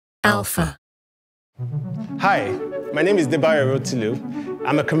Alpha. Hi, my name is Debayo Rotilu.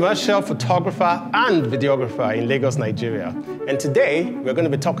 I'm a commercial photographer and videographer in Lagos, Nigeria. And today, we're going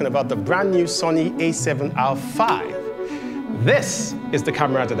to be talking about the brand new Sony A7 Alpha V. This is the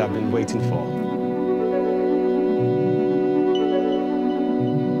camera that I've been waiting for.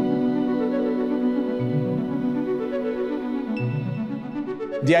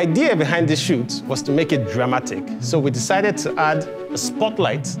 The idea behind this shoot was to make it dramatic, so we decided to add a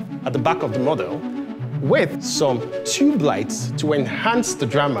spotlight at the back of the model with some tube lights to enhance the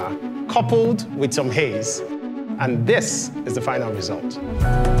drama, coupled with some haze. And this is the final result.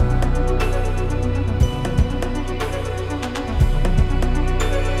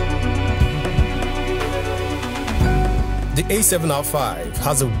 The A7 Alpha V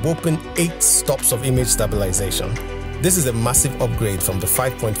has a whopping 8 stops of image stabilization. This is a massive upgrade from the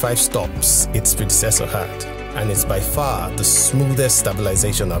 5.5 stops its predecessor had, and it's by far the smoothest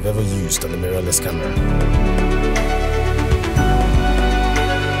stabilization I've ever used on a mirrorless camera.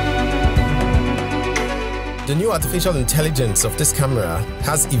 The new artificial intelligence of this camera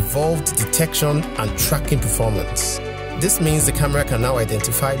has evolved detection and tracking performance. This means the camera can now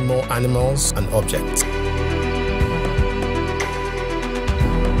identify more animals and objects.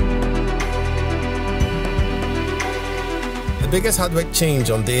 The biggest hardware change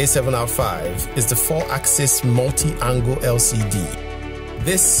on the A7 Alpha V is the 4-axis multi-angle LCD.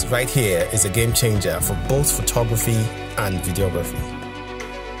 This right here is a game changer for both photography and videography.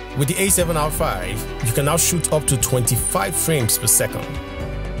 With the A7 Alpha V, you can now shoot up to 25 frames per second.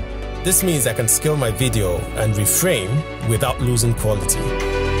 This means I can scale my video and reframe without losing quality.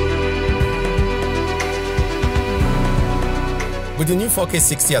 With the new 4K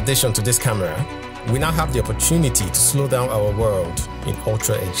 60 addition to this camera, we now have the opportunity to slow down our world in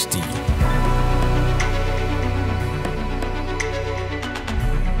Ultra HD.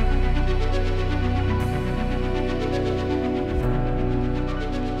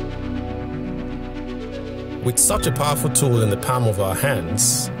 With such a powerful tool in the palm of our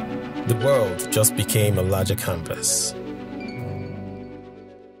hands, the world just became a larger canvas.